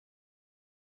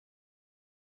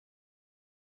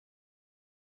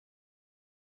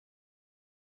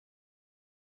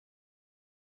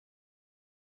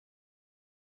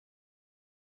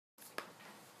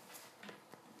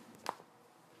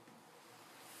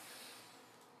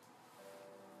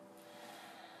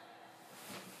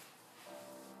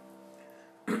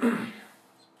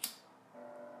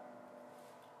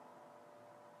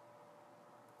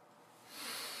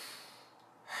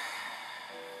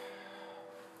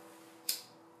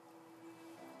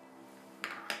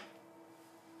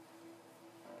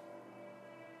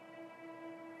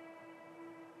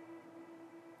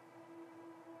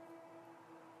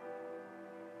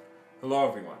Hello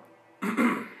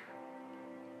everyone.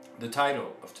 The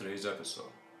title of today's episode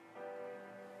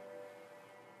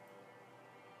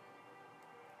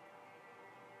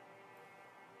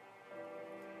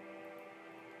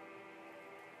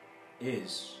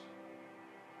is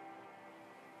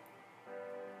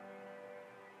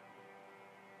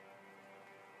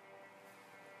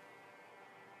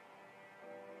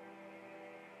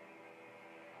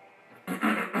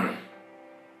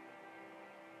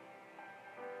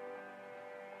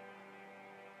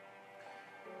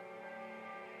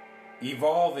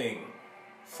evolving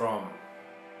from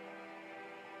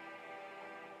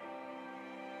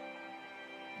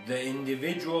the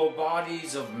individual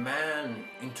bodies of man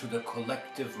into the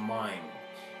collective mind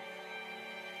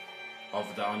of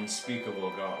the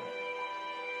unspeakable God.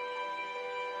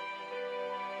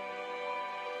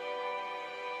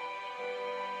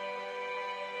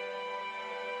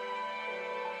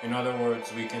 In other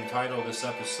words, we can title this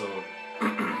episode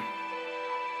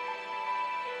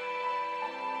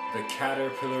The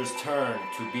Caterpillar's Turn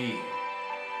to Be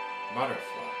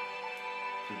Butterfly.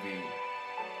 To be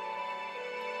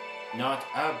not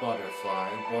a butterfly,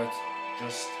 but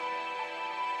just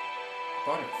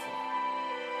butterfly.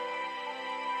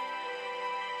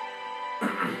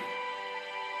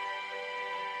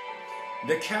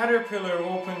 The caterpillar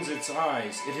opens its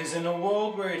eyes. It is in a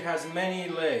world where it has many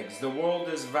legs. The world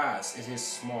is vast. It is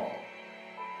small.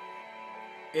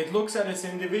 It looks at its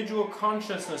individual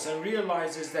consciousness and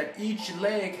realizes that each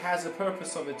leg has a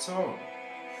purpose of its own.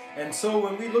 And so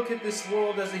when we look at this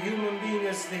world as a human being,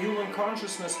 as the human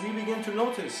consciousness, we begin to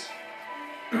notice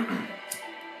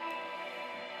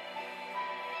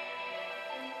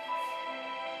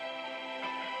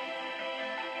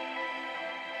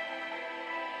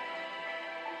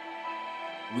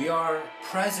we are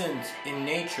present in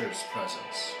nature's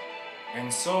presence.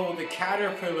 And so the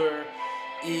caterpillar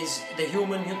is the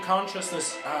human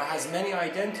consciousness has many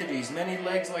identities, many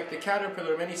legs like the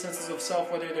caterpillar, many senses of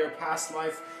self, whether they're past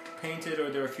life painted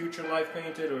or their future life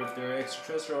painted, or if they're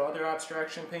extraterrestrial or other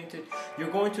abstraction painted.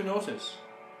 You're going to notice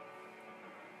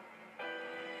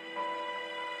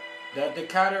that the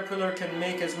caterpillar can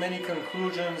make as many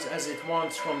conclusions as it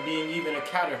wants from being even a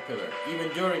caterpillar, even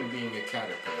during being a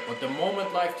caterpillar. But the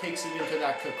moment life takes it into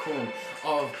that cocoon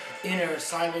of inner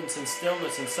silence and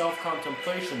stillness and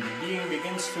self-contemplation, the being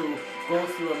begins to go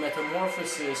through a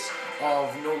metamorphosis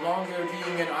of no longer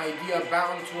being an idea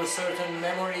bound to a certain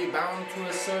memory, bound to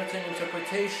a certain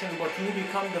interpretation, but you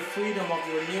become the freedom of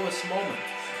your newest moment.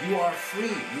 You are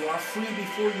free. You are free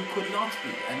before you could not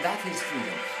be. And that is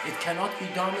freedom. It cannot be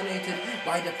dominated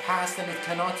by the past, and it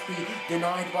cannot be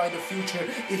denied by the future.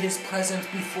 It is present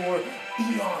before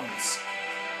eons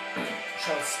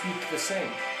shall speak the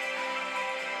same.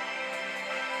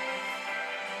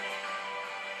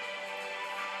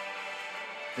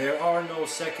 There are no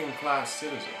second-class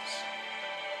citizens.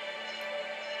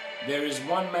 There is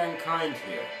one mankind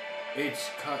here.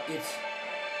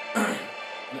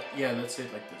 Yeah, let's say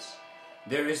it like this.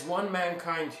 There is one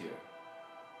mankind here.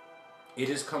 It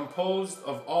is composed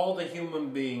of all the human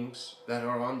beings that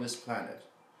are on this planet.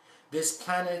 This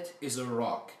planet is a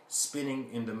rock spinning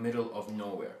in the middle of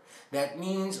nowhere. That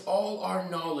means all our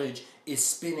knowledge is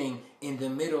spinning in the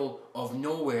middle of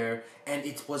nowhere, and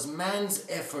it was man's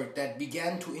effort that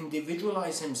began to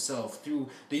individualize himself through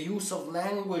the use of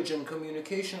language and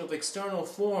communication of external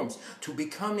forms to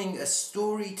becoming a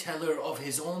storyteller of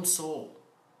his own soul.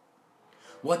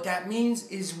 What that means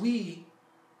is we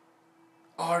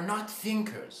are not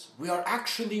thinkers. We are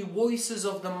actually voices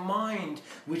of the mind,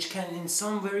 which can in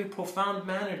some very profound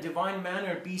manner, divine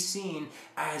manner, be seen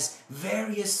as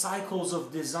various cycles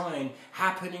of design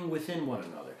happening within one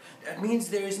another. That means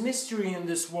there is mystery in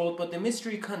this world, but the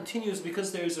mystery continues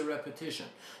because there is a repetition.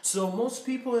 So most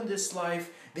people in this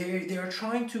life, they are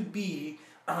trying to be,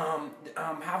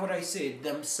 how would I say it,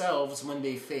 themselves when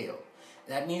they fail.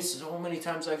 That means so many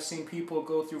times I've seen people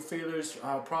go through failures,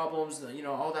 problems,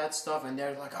 all that stuff, and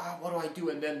they're like, what do I do?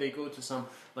 And then they go to some,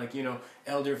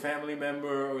 elder family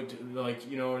member, or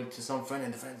to, to some friend,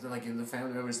 and the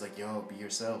family member is like, yo, be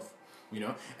yourself,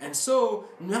 And so,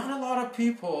 not a lot of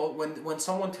people, when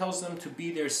someone tells them to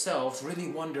be their self, really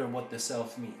wonder what the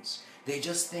self means. They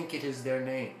just think it is their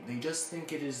name. They just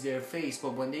think it is their face.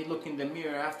 But when they look in the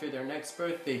mirror after their next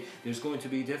birthday, there's going to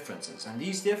be differences. And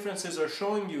these differences are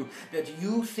showing you that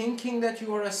you thinking that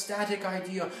you are a static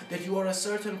idea, that you are a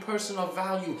certain person of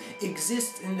value,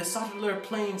 exists in the subtler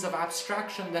planes of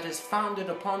abstraction that is founded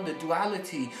upon the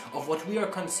duality of what we are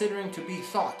considering to be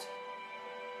thought.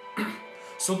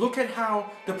 So look at how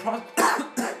the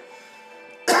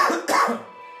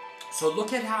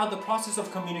process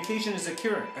of communication is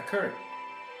occurring.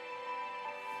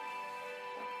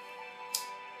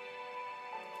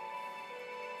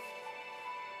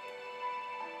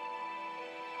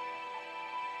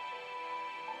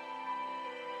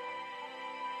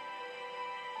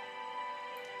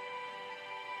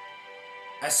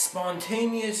 a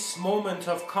spontaneous moment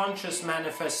of conscious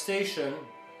manifestation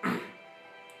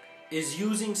is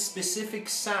using specific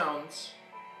sounds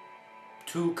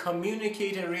to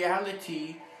communicate a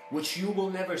reality which you will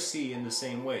never see in the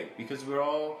same way, because we're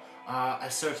all a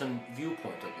certain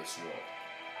viewpoint of this world.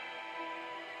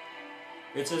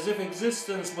 It's as if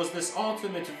existence was this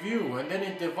ultimate view, and then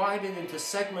it divided into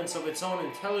segments of its own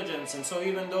intelligence, and so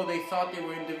even though they thought they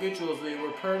were individuals, they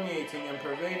were permeating and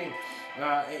pervading,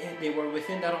 they were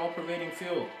within that all-pervading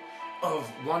field of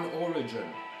one origin,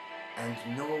 and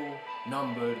no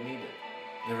number needed,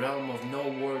 the realm of no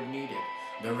word needed,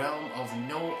 the realm of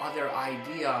no other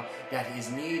idea that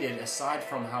is needed aside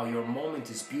from how your moment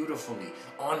is beautifully,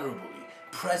 honorably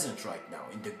present right now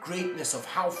in the greatness of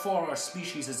how far our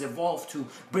species has evolved to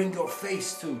bring your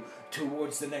face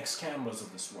towards the next cameras of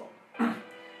this world.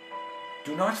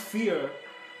 Do not fear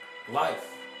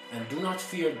life, and do not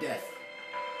fear death,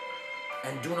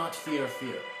 and do not fear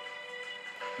fear.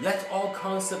 Let all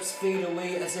concepts fade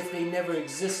away as if they never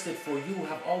existed, for you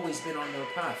have always been on your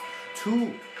path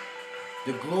to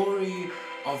the glory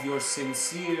of your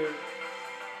sincere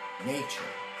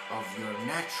nature, of your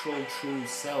natural true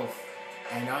self.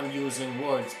 And I'm using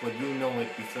words, but you know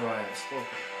it before I have spoken.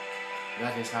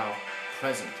 That is how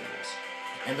present it is.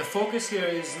 And the focus here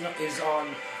is on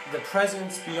the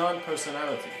presence beyond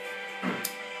personality.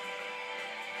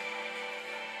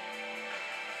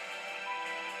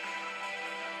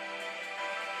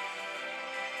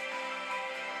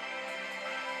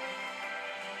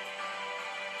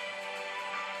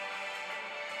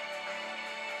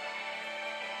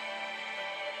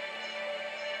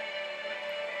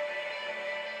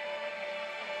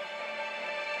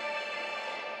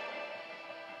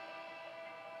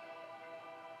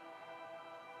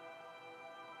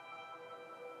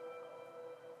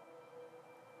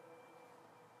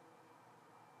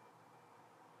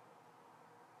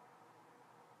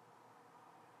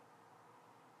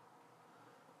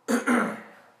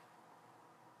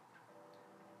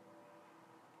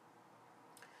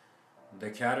 The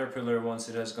caterpillar, once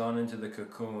it has gone into the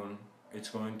cocoon, it's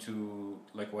going to,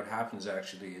 like what happens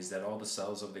actually is that all the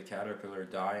cells of the caterpillar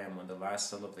die, and when the last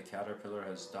cell of the caterpillar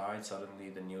has died, suddenly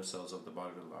the new cells of the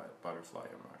butterfly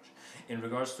emerge. In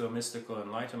regards to a mystical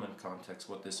enlightenment context,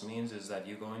 what this means is that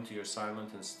you go into your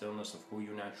silent and stillness of who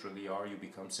you naturally are, you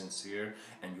become sincere,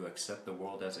 and you accept the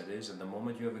world as it is, and the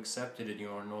moment you have accepted it, you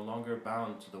are no longer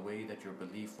bound to the way that your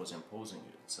belief was imposing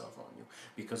itself on you.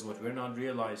 Because what we're not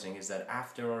realizing is that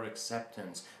after our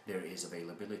acceptance, there is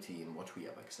availability in what we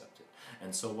have accepted.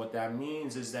 And so what that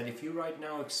means is that if you right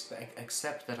now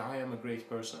accept that I am a great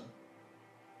person,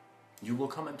 you will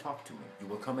come and talk to me. You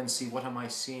will come and see what am I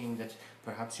seeing that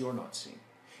perhaps you're not seeing.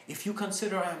 If you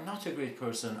consider I am not a great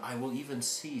person, I will even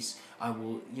cease. I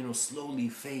will, slowly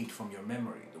fade from your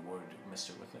memory, the word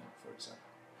Mr.Within, for example.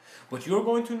 But you're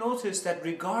going to notice that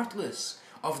regardless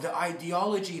of the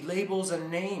ideology, labels, and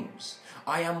names,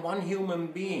 I am one human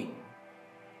being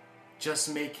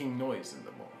just making noise in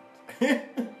the moment.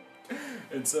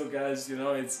 And so guys,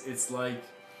 it's like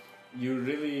you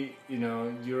really,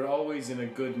 you're always in a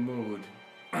good mood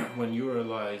when you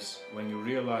realize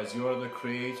you are the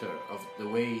creator of the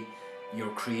way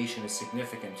your creation is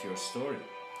significant to your story.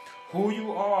 Who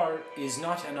you are is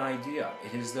not an idea,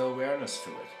 it is the awareness to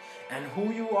it. And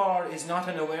who you are is not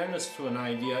an awareness to an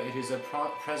idea, it is a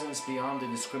presence beyond the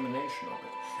discrimination of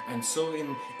it. And so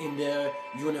in the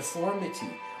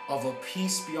uniformity of a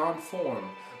peace beyond form,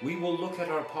 we will look at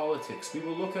our politics, we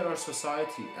will look at our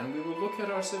society, and we will look at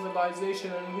our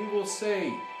civilization, and we will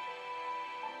say,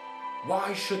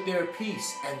 why should there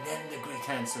peace? And then the great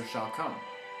answer shall come.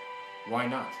 Why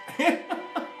not?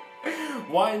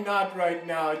 Why not right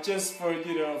now? Just for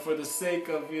for the sake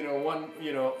of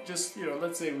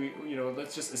let's say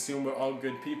let's just assume we're all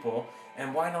good people,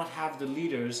 and why not have the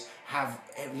leaders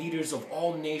leaders of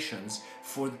all nations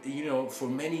for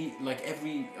many, like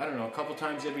every a couple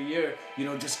times every year,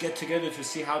 just get together to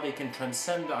see how they can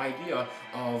transcend the idea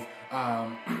of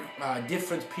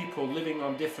different people living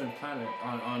on different planet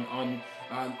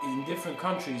in different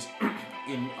countries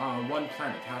in one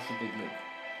planet. How should they live?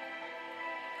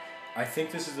 I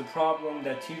think this is a problem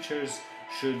that teachers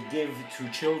should give to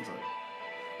children.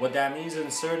 What that means in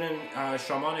certain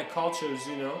shamanic cultures,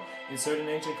 in certain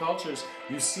ancient cultures,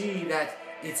 you see that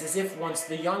it's as if once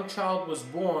the young child was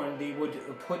born, they would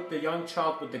put the young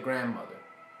child with the grandmother.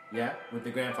 Yeah, with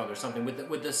the grandfather or something,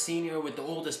 with the senior, with the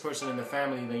oldest person in the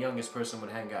family, the youngest person would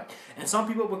hang out. And some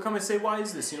people would come and say, why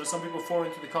is this? Some people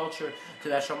foreign to the culture, to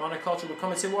that shamanic culture, would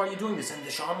come and say, why are you doing this? And the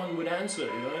shaman would answer,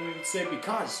 and he would say,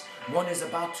 because One is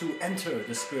about to enter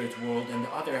the spirit world, and the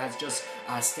other has just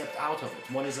stepped out of it.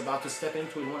 One is about to step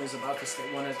into it. One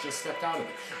has just stepped out of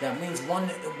it. That means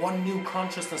one new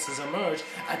consciousness has emerged.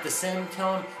 At the same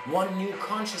time, one new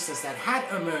consciousness that had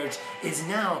emerged is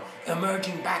now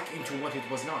emerging back into what it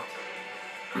was not.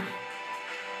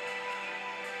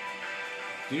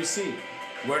 Do you see?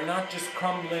 We're not just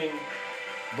crumbling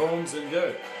bones and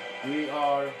dirt. We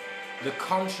are the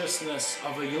consciousness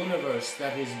of a universe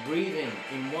that is breathing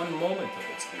in one moment of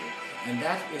its being. And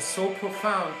that is so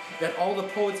profound that all the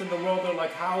poets in the world are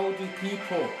like, how do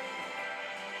people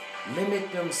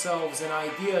limit themselves in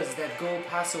ideas that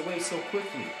pass away so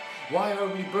quickly? Why are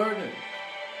we burdened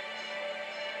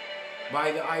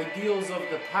by the ideals of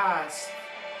the past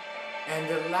and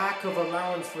the lack of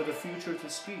allowance for the future to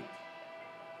speak?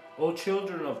 O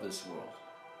children of this world,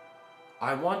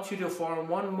 I want you to for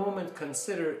one moment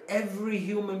consider every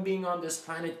human being on this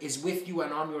planet is with you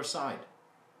and on your side.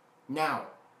 Now,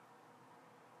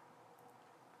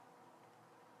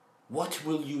 what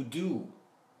will you do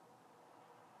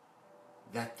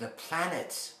that the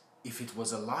planet, if it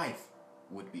was alive,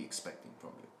 would be expecting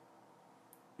from you?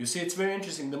 You see, it's very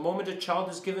interesting. The moment a child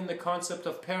is given the concept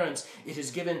of parents, it is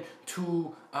given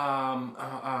two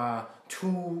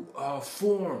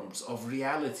forms of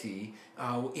reality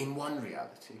in one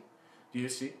reality. Do you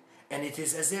see? And it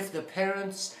is as if the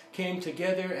parents came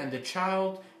together and the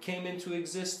child came into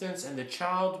existence, and the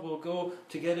child will go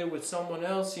together with someone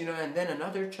else, and then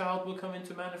another child will come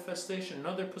into manifestation,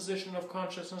 another position of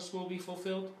consciousness will be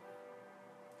fulfilled.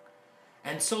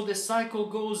 And so this cycle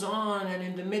goes on, and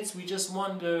in the midst we just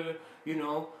wonder,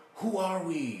 who are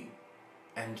we?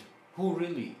 And who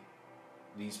really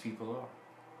these people are.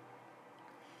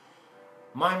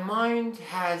 My mind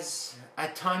has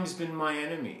at times been my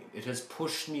enemy. It has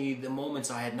pushed me the moments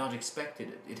I had not expected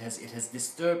it. It has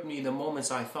disturbed me the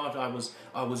moments I thought I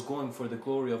was going for the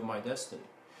glory of my destiny.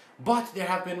 But there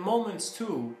have been moments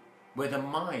too where the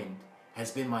mind has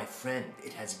been my friend.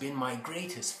 It has been my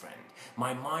greatest friend.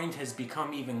 My mind has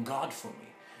become even God for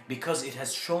me, because it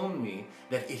has shown me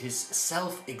that it is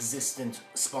self-existent,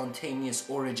 spontaneous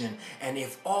origin. And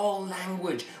if all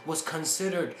language was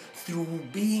considered through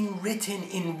being written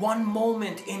in one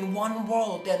moment, in one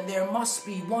world, then there must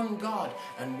be one God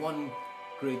and one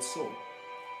great soul.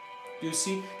 You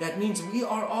see, that means we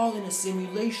are all in a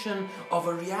simulation of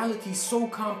a reality so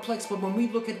complex, but when we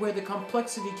look at where the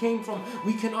complexity came from,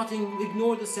 we cannot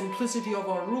ignore the simplicity of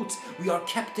our roots. We are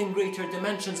kept in greater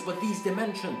dimensions, but these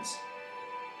dimensions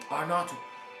are not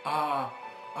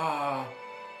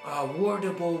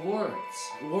wordable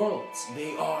worlds.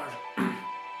 They are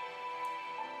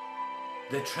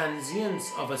the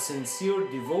transience of a sincere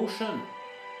devotion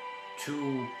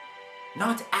to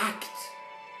not act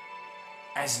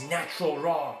as natural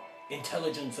raw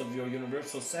intelligence of your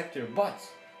universal sector, but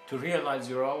to realize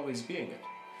you're always being it.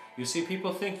 You see,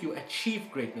 people think you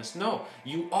achieve greatness. No,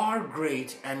 you are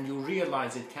great and you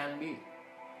realize it can be.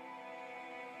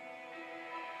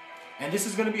 And this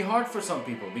is going to be hard for some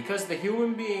people, because the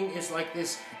human being is like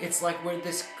this. It's like we're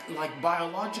this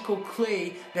biological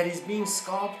clay that is being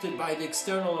sculpted by the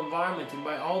external environment and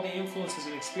by all the influences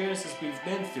and experiences we've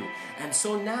been through. And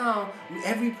so now,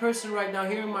 every person right now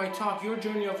hearing my talk, your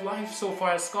journey of life so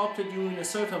far has sculpted you in a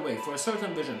certain way, for a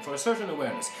certain vision, for a certain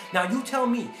awareness. Now you tell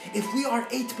me, if we are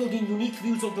 8 billion unique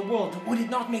views of the world, would it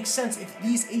not make sense if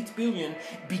these 8 billion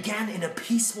began in a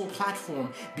peaceful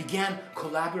platform, began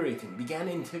collaborating, began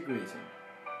integrating?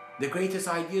 The greatest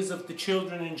ideas of the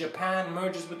children in Japan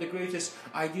merges with the greatest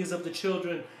ideas of the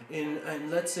children in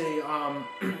let's say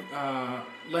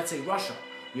Russia,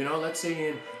 let's say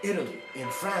in Italy, in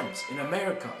France, in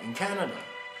America, in Canada,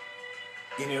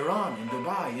 in Iran, in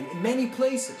Dubai, in many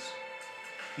places.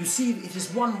 You see, it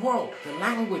is one world. The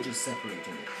language is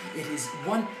separating it. It is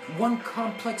one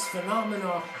complex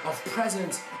phenomena of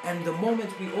presence, and the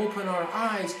moment we open our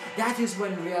eyes, that is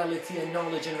when reality and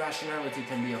knowledge and rationality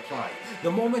can be applied.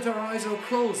 The moment our eyes are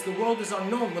closed, the world is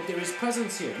unknown, but there is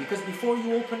presence here. Because before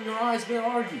you open your eyes, where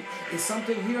are you? Is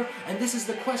something here? And this is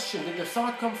the question. Did the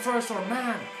thought come first, or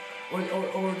man? Or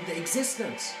the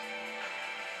existence?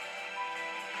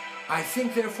 I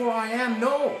think, therefore I am.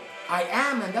 No. I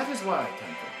am, and that is why I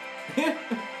temper.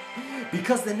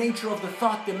 Because the nature of the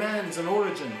thought demands an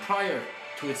origin prior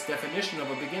to its definition of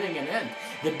a beginning and end.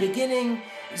 The beginnings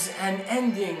and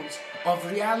endings of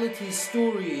reality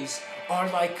stories are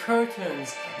like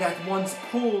curtains that once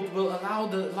pulled will allow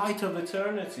the light of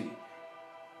eternity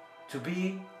to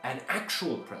be an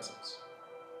actual presence.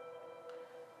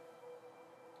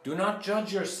 Do not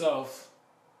judge yourself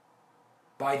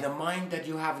by the mind that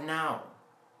you have now,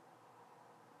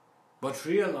 but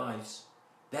realize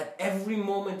that every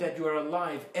moment that you are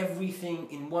alive, everything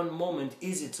in one moment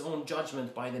is its own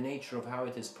judgment by the nature of how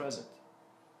it is present.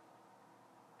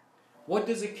 What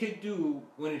does a kid do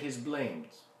when it is blamed?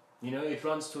 You know, it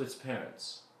runs to its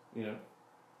parents, you know,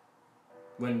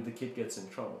 when the kid gets in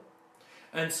trouble.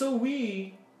 And so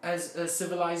we, as a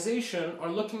civilization, are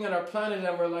looking at our planet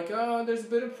and we're like, oh, there's a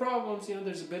bit of problems, you know,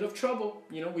 there's a bit of trouble,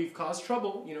 you know, we've caused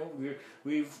trouble, you know,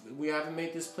 we haven't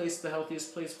made this place the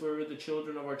healthiest place for the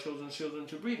children of our children's children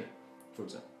to breathe in, for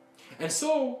example. And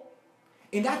so,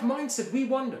 in that mindset, we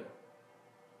wonder,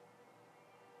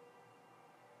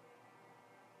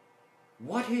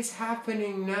 what is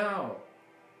happening now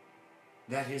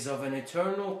that is of an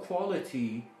eternal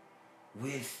quality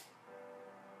with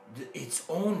its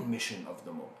own mission of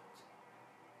the moment?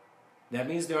 That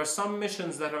means there are some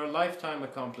missions that are lifetime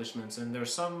accomplishments, and there are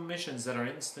some missions that are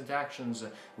instant actions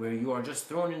where you are just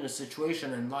thrown in a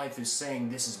situation and life is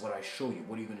saying, this is what I show you,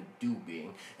 what are you going to do,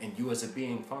 being? And you as a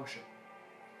being function.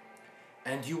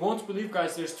 And you won't believe,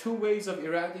 guys, there's two ways of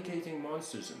eradicating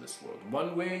monsters in this world.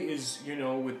 One way is, you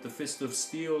know, with the fist of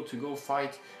steel to go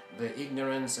fight the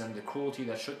ignorance and the cruelty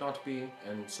that should not be,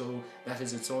 and so that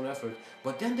is its own effort.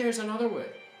 But then there's another way.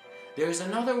 There's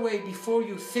another way. Before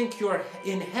you think you're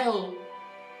in hell,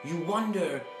 you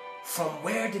wonder, from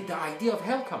where did the idea of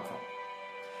hell come from?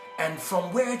 And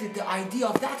from where did the idea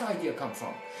of that idea come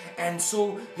from? And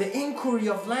so the inquiry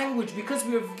of language, because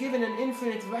we are given an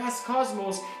infinite vast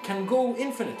cosmos, can go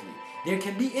infinitely. There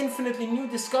can be infinitely new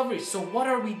discoveries. So what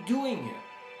are we doing here?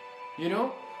 You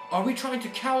know? Are we trying to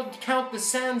count the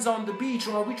sands on the beach,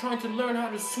 or are we trying to learn how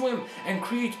to swim and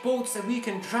create boats that we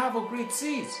can travel great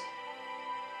seas?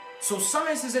 So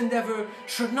science's endeavor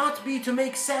should not be to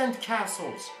make sand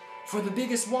castles for the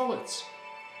biggest wallets.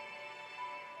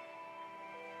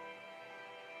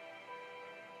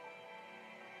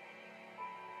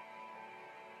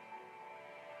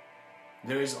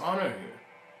 There is honor here.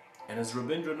 And as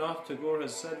Rabindranath Tagore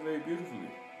has said very beautifully,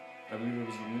 I believe it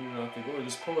was Rabindranath Tagore,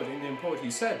 this poet, Indian poet,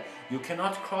 he said, you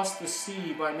cannot cross the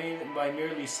sea by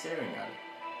merely staring at it.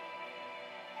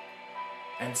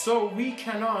 And so we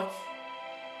cannot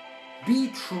be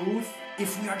truth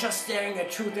if we are just staring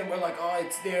at truth and we're like, oh,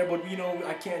 it's there, but you know,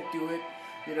 I can't do it.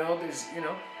 You know, there's, you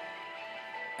know.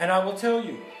 And I will tell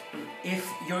you, if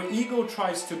your ego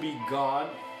tries to be God,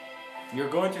 you're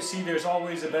going to see there's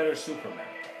always a better Superman.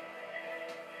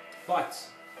 But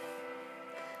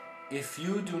if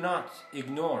you do not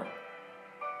ignore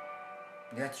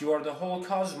that you are the whole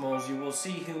cosmos, you will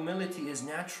see humility is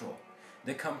natural.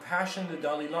 The compassion the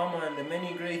Dalai Lama and the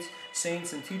many great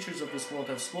saints and teachers of this world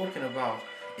have spoken about,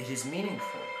 it is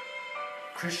meaningful.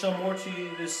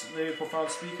 Krishnamurti, this very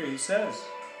profound speaker, he says,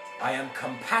 I am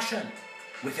compassion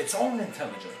with its own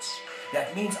intelligence.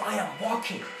 That means I am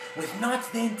walking with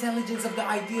not the intelligence of the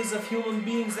ideas of human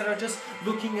beings that are just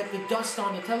looking at the dust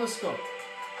on the telescope.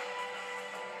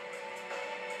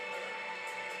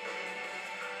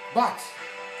 But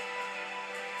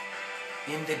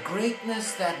in the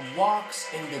greatness that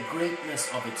walks in the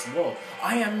greatness of its world.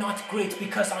 I am not great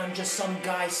because I'm just some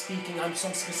guy speaking, I'm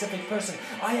some specific person.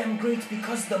 I am great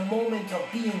because the moment of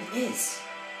being is.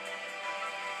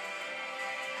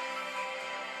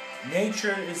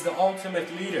 Nature is the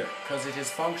ultimate leader because it is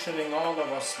functioning all of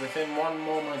us within one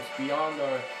moment beyond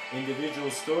our individual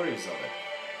stories of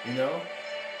it. You know?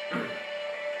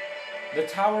 The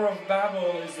Tower of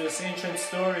Babel is this ancient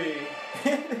story.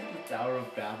 The Tower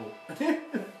of Babel.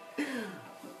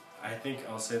 I think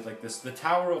I'll say it like this. The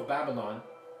Tower of Babylon,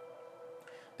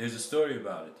 there's a story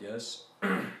about it, yes?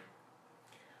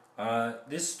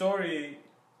 This story,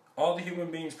 all the human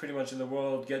beings pretty much in the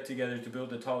world get together to build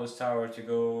the tallest tower to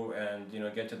go and, you know,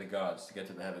 get to the gods, to get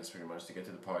to the heavens pretty much, to get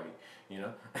to the party, you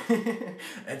know?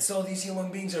 And so these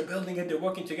human beings are building it, they're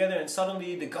working together, and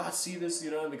suddenly the gods see this,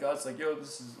 you know, and the gods like, yo,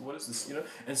 what is this, you know?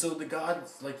 And so the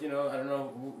gods, like, you know, I don't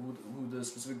know who the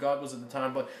specific god was at the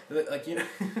time, but, like, you know,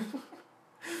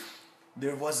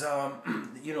 there was,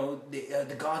 you know,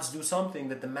 the gods do something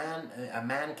that a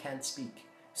man can't speak.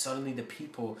 Suddenly the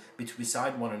people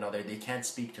beside one another, they can't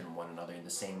speak to one another in the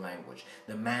same language.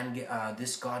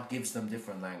 This God gives them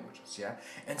different languages, yeah?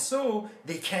 And so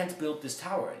they can't build this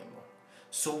tower anymore.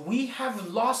 So we have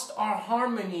lost our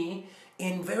harmony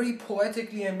in very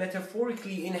poetically and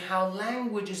metaphorically in how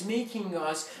language is making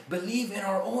us believe in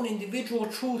our own individual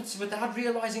truths without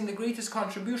realizing the greatest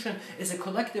contribution is a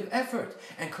collective effort.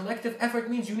 And collective effort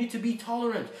means you need to be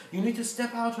tolerant. You need to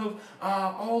step out of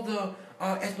all the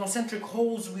ethnocentric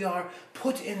holes we are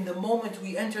put in the moment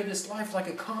we enter this life, like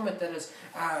a comet that has,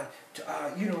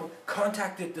 you know,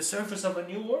 contacted the surface of a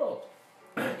new world.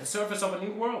 The surface of a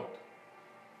new world.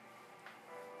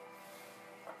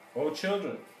 O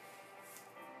children,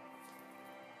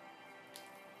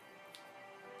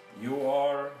 you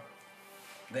are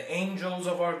the angels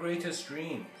of our greatest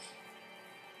dreams.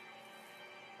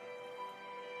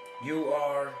 You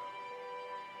are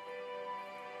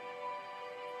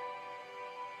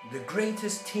the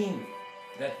greatest team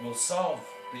that will solve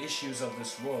the issues of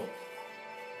this world.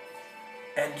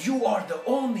 And you are the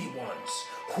only ones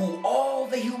who all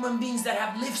the human beings that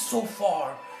have lived so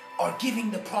far are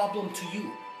giving the problem to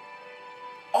you.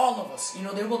 All of us. You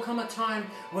know, there will come a time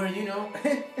where, you know,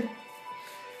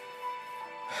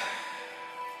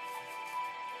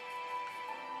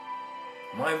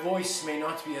 my voice may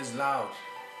not be as loud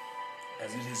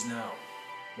as it is now,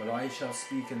 but I shall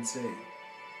speak and say,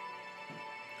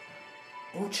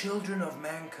 O children of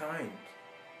mankind,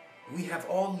 we have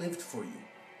all lived for you,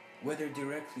 whether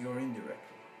directly or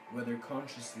indirectly, whether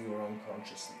consciously or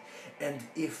unconsciously. And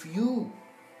if you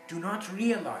do not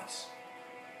realize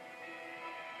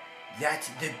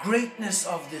that the greatness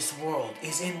of this world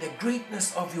is in the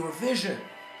greatness of your vision,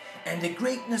 and the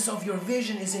greatness of your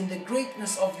vision is in the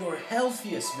greatness of your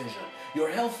healthiest vision, your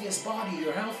healthiest body,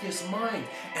 your healthiest mind,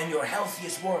 and your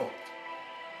healthiest world.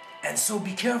 And so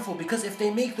be careful, because if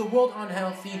they make the world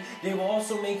unhealthy, they will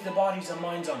also make the bodies and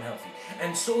minds unhealthy.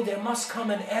 And so there must come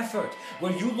an effort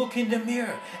where you look in the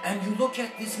mirror and you look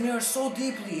at this mirror so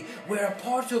deeply, where a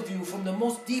part of you from the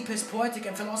most deepest poetic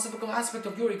and philosophical aspect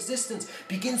of your existence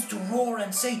begins to roar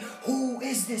and say, who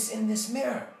is this in this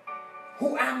mirror?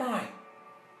 Who am I?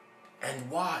 And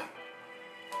why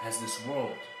has this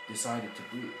world decided to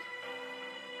breathe?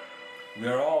 We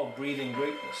are all breathing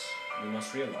greatness. We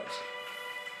must realize it.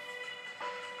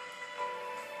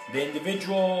 The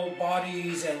individual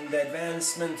bodies and the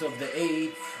advancement of the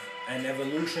ape and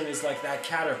evolution is like that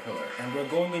caterpillar. And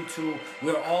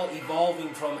we're all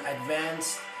evolving from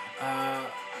advanced,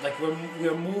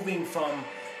 we're moving from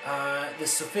the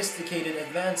sophisticated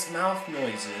advanced mouth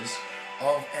noises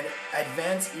of an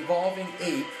advanced evolving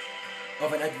ape,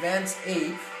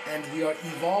 and we are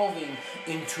evolving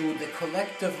into the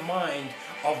collective mind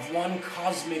of one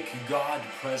cosmic God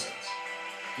presence.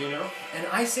 You know? And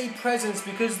I say presence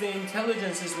because the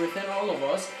intelligence is within all of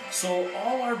us, so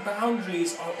all our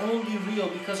boundaries are only real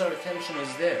because our attention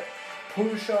is there.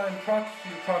 Purusha and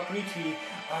Prakriti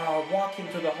walk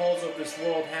into the halls of this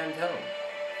world hand-held.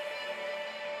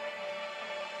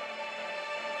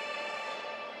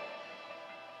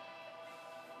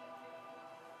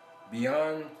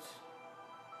 Beyond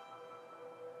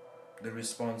the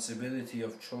responsibility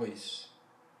of choice,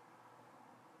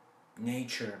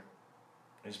 nature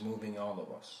is moving all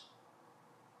of us.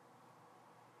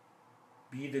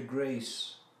 Be the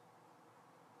grace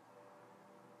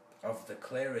of the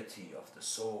clarity of the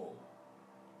soul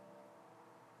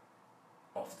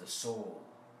of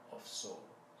souls.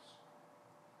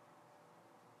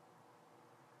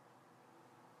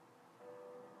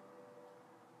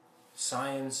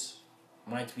 Science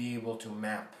might be able to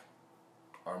map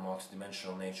our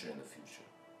multidimensional nature in the future,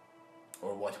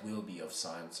 or what will be of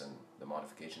science and the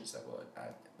modifications that will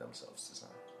add themselves to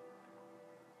science.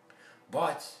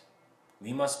 But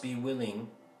we must be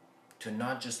willing to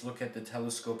not just look at the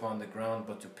telescope on the ground,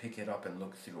 but to pick it up and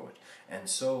look through it. And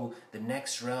so the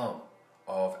next realm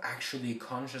of actually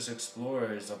conscious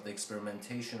explorers of the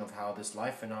experimentation of how this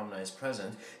life phenomena is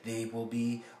present, they will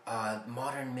be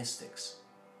modern mystics.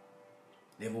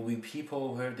 There will be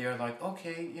people where they're like,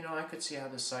 okay, you know, I could see how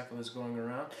this cycle is going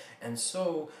around, and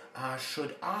so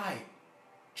should I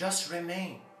just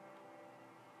remain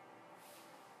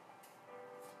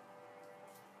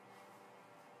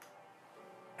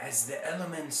as the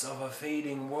elements of a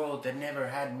fading world that never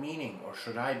had meaning, or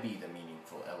should I be the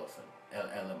meaningful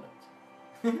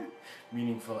element?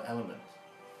 Meaningful element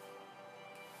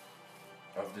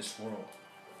of this world.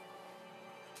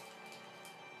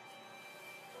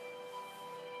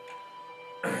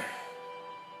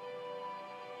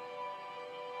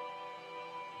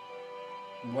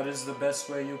 What is the best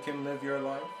way you can live your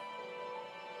life?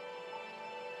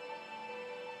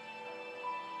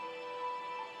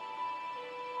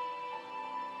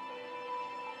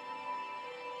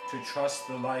 To trust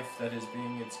the life that is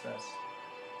being its best.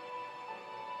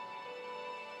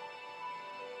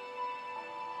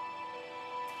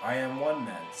 I am one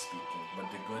man speaking,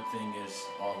 but the good thing is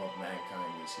all of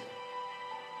mankind is here.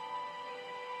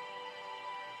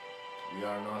 We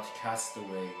are not cast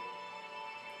away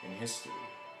in history.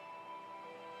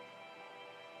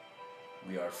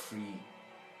 We are free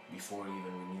before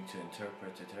even we need to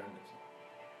interpret eternity.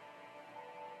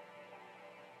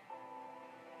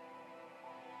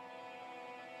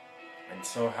 And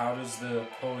so how does the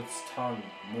poet's tongue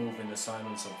move in the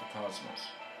silence of the cosmos?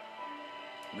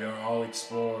 We are all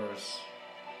explorers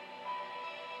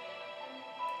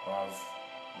of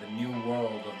the new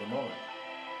world of the moment.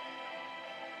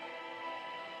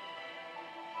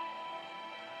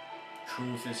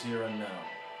 Truth is here and now.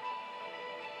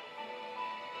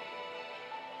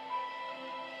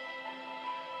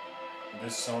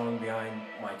 This song behind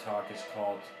my talk is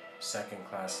called Second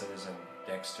Class Citizen,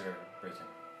 Dexter, Britain.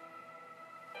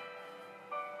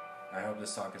 I hope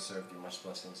this talk has served you. Much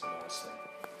blessings and namaste.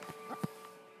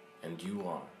 And you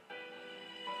are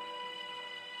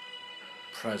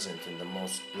present in the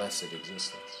most blessed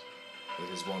existence.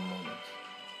 It is one moment.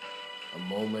 A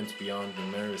moment beyond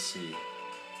the mercy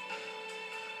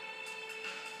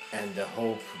and the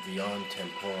hope beyond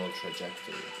temporal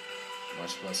trajectory.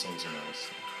 Much blessings and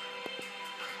namaste.